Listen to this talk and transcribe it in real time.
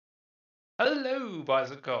Hello,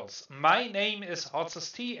 boys and girls. My name is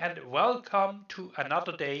T and welcome to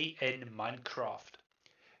another day in Minecraft.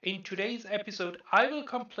 In today's episode, I will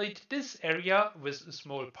complete this area with a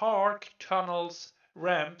small park, tunnels,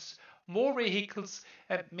 ramps, more vehicles,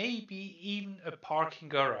 and maybe even a parking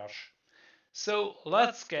garage. So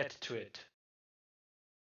let's get to it.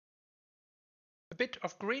 A bit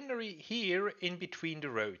of greenery here in between the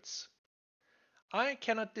roads. I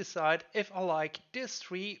cannot decide if I like this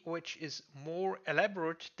tree, which is more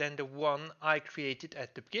elaborate than the one I created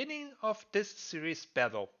at the beginning of this series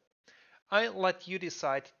better. I'll let you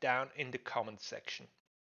decide down in the comment section.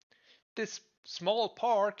 This small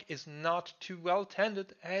park is not too well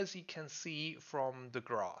tended, as you can see from the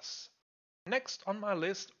grass. Next on my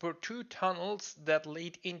list were two tunnels that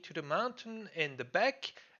lead into the mountain in the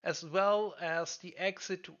back, as well as the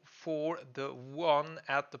exit for the one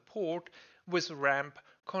at the port with a ramp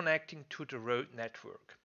connecting to the road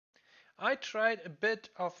network. I tried a bit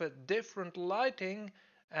of a different lighting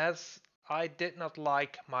as I did not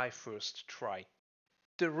like my first try.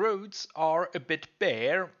 The roads are a bit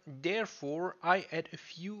bare, therefore I add a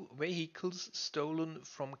few vehicles stolen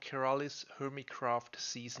from Kerali's Hermitcraft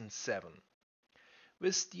Season 7.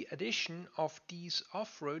 With the addition of these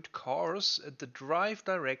off-road cars, the drive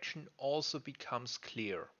direction also becomes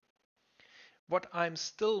clear. What I'm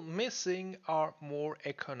still missing are more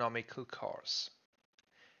economical cars.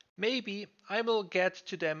 Maybe I will get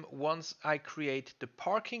to them once I create the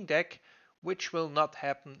parking deck, which will not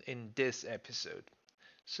happen in this episode.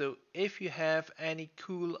 So if you have any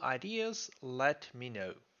cool ideas, let me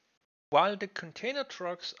know. While the container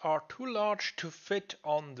trucks are too large to fit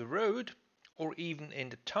on the road, or even in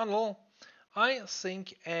the tunnel, I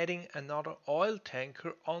think adding another oil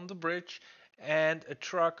tanker on the bridge and a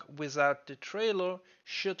truck without the trailer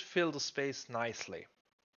should fill the space nicely.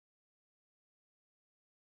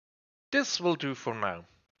 This will do for now.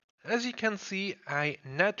 As you can see, I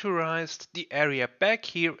naturalized the area back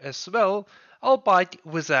here as well, albeit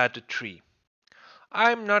without the tree.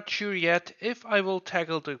 I'm not sure yet if I will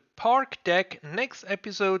tackle the park deck next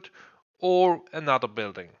episode or another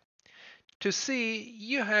building. To see,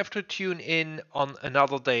 you have to tune in on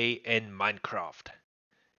another day in Minecraft.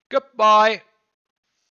 Goodbye!